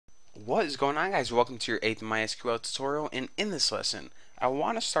What is going on, guys? Welcome to your 8th MySQL tutorial, and in this lesson I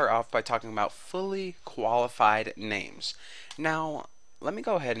want to start off by talking about fully qualified names. Now let me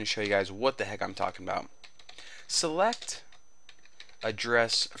go ahead and show you guys what the heck I'm talking about. Select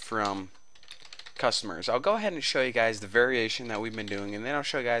address from customers. I'll go ahead and show you guys the variation that we've been doing, and then I'll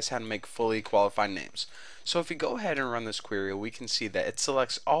show you guys how to make fully qualified names. So if we go ahead and run this query, we can see that it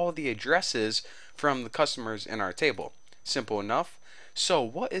selects all the addresses from the customers in our table. Simple enough. So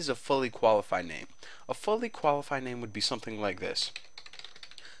what is a fully qualified name? A fully qualified name would be something like this.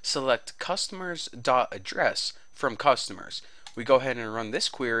 Select customers.address from customers. We go ahead and run this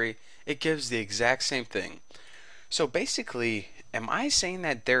query. It gives the exact same thing. So basically, am I saying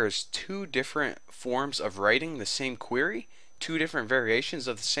that there's two different forms of writing the same query? Two different variations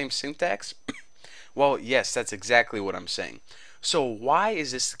of the same syntax? Well, yes, that's exactly what I'm saying. So why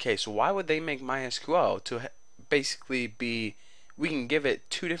is this the case? Why would they make MySQL to basically be, we can give it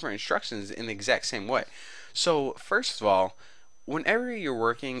two different instructions in the exact same way? So first of all, whenever you're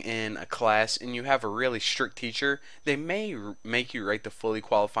working in a class and you have a really strict teacher, they may make you write the fully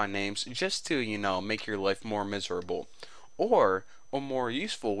qualified names just to, make your life more miserable. Or a more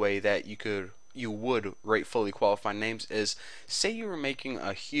useful way that you would write fully qualified names is, say you were making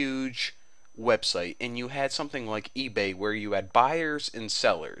a huge website and you had something like eBay where you had buyers and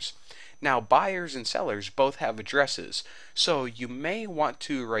sellers. Now, buyers and sellers both have addresses, so you may want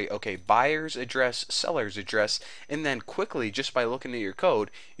to write, okay, buyer's address, seller's address, and then quickly, just by looking at your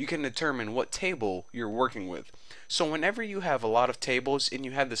code, you can determine what table you're working with. So whenever you have a lot of tables and you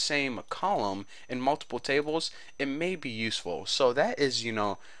have the same column in multiple tables, it may be useful. So that is,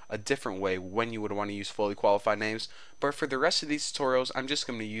 a different way when you would want to use fully qualified names. But for the rest of these tutorials, I'm just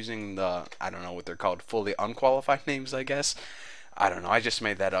going to be using the, I don't know what they're called, fully unqualified names, I guess. I don't know, I just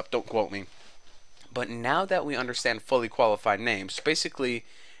made that up, don't quote me. But now that we understand fully qualified names, basically,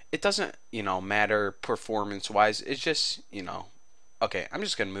 it doesn't, matter performance wise. It's just, okay, I'm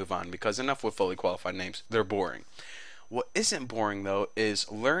just going to move on because enough with fully qualified names. They're boring. What isn't boring, though, is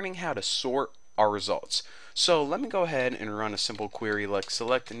learning how to sort our results. So let me go ahead and run a simple query like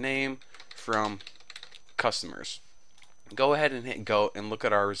select a name from customers. Go ahead and hit go and look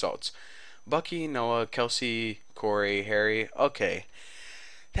at our results. Bucky, Noah, Kelsey, Corey, Harry. Okay,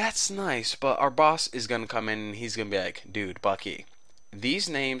 that's nice, but our boss is going to come in and he's going to be like, dude, Bucky, these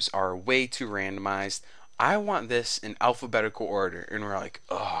names are way too randomized. I want this in alphabetical order. And we're like,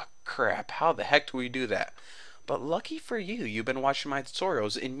 oh, crap, how the heck do we do that? But lucky for you, you've been watching my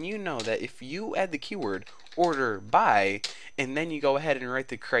tutorials and you know that if you add the keyword order by and then you go ahead and write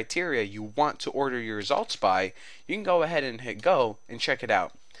the criteria you want to order your results by, you can go ahead and hit go and check it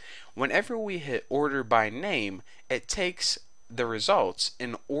out. Whenever we hit order by name, it takes the results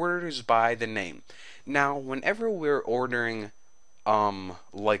and orders by the name. Now, whenever we're ordering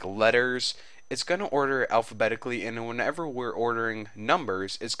like letters, it's going to order alphabetically, and whenever we're ordering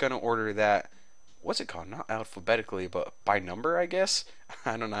numbers, it's going to order that, what's it called? Not alphabetically, but by number, I guess.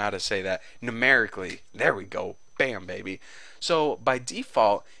 I don't know how to say that. Numerically. There we go. Bam, baby. So by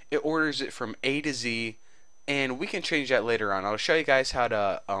default, it orders it from A to Z, and we can change that later on. I'll show you guys how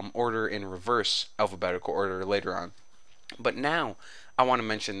to order in reverse alphabetical order later on. But now I want to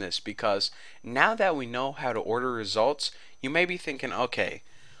mention this because now that we know how to order results, you may be thinking, okay,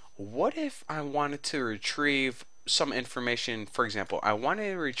 what if I wanted to retrieve some information? For example, I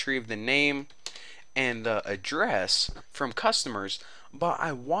wanted to retrieve the name and the address from customers, but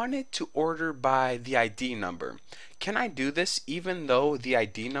I wanted to order by the ID number. Can I do this even though the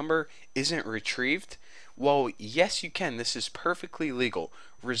ID number isn't retrieved? Well, yes, you can. This is perfectly legal.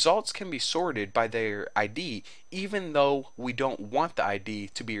 Results can be sorted by their ID even though we don't want the ID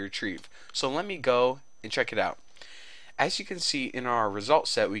to be retrieved. So let me go and check it out. As you can see in our result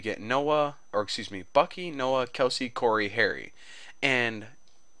set, we get Bucky, Noah, Kelsey, Corey, Harry. And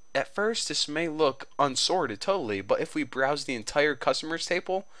at first, this may look unsorted totally, but if we browse the entire customers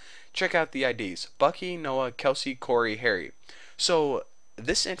table, check out the IDs. Bucky, Noah, Kelsey, Corey, Harry. So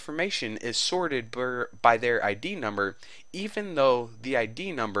this information is sorted by their ID number, even though the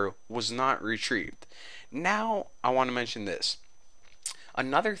ID number was not retrieved. Now, I want to mention this.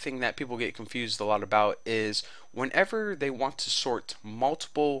 Another thing that people get confused a lot about is whenever they want to sort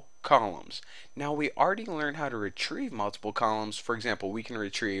multiple columns. Now we already learned how to retrieve multiple columns. For example, we can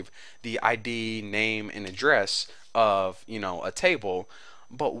retrieve the ID, name, and address of, a table.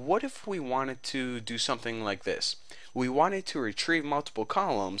 But what if we wanted to do something like this? We wanted to retrieve multiple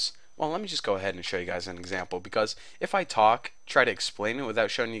columns. Well, let me just go ahead and show you guys an example, because if I try to explain it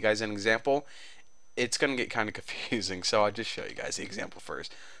without showing you guys an example, it's going to get kind of confusing. So I'll just show you guys the example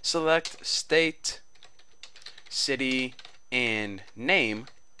first. Select state, city, and name.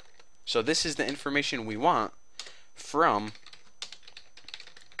 So this is the information we want from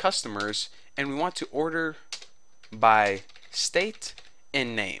customers, and we want to order by state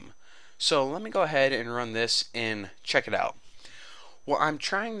and name. So let me go ahead and run this and check it out. What I'm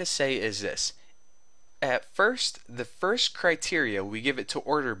trying to say is this. At first, the first criteria we give it to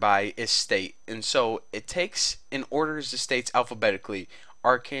order by is state. And so it takes and orders the states alphabetically.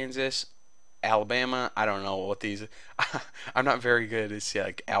 Arkansas, Alabama, I don't know what these I'm not very good. It's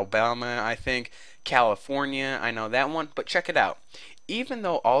like Alabama, I think. California, I know that one, but check it out. Even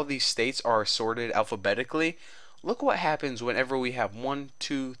though all these states are sorted alphabetically, look what happens whenever we have 1,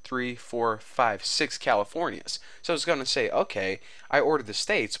 2, 3, 4, 5, 6 Californias. So it's going to say, okay, I ordered the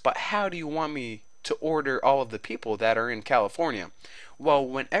states, but how do you want me to order all of the people that are in California? Well,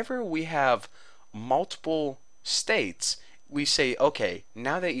 whenever we have multiple states, we say, okay,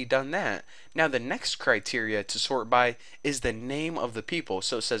 now that you've done that, now the next criteria to sort by is the name of the people.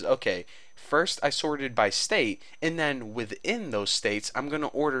 So it says, okay, first I sorted by state, and then within those states, I'm going to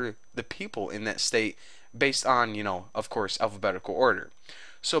order the people in that state based on, of course, alphabetical order.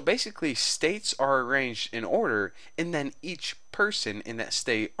 So basically, states are arranged in order, and then each person in that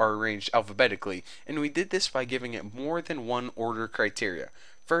state are arranged alphabetically. And we did this by giving it more than one order criteria.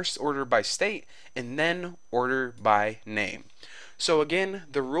 First order by state, and then order by name. So again,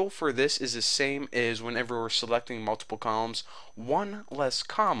 the rule for this is the same as whenever we're selecting multiple columns, one less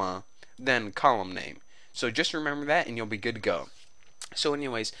comma than column name. So just remember that and you'll be good to go. So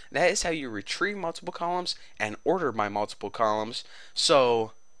anyways, that is how you retrieve multiple columns and order by multiple columns.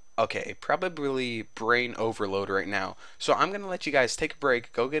 So, okay, probably brain overload right now. So I'm going to let you guys take a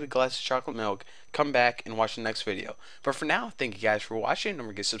break, go get a glass of chocolate milk, come back and watch the next video. But for now, thank you guys for watching. Don't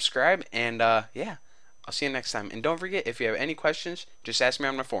forget to subscribe, and yeah, I'll see you next time. And don't forget, if you have any questions, just ask me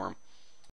on my forum.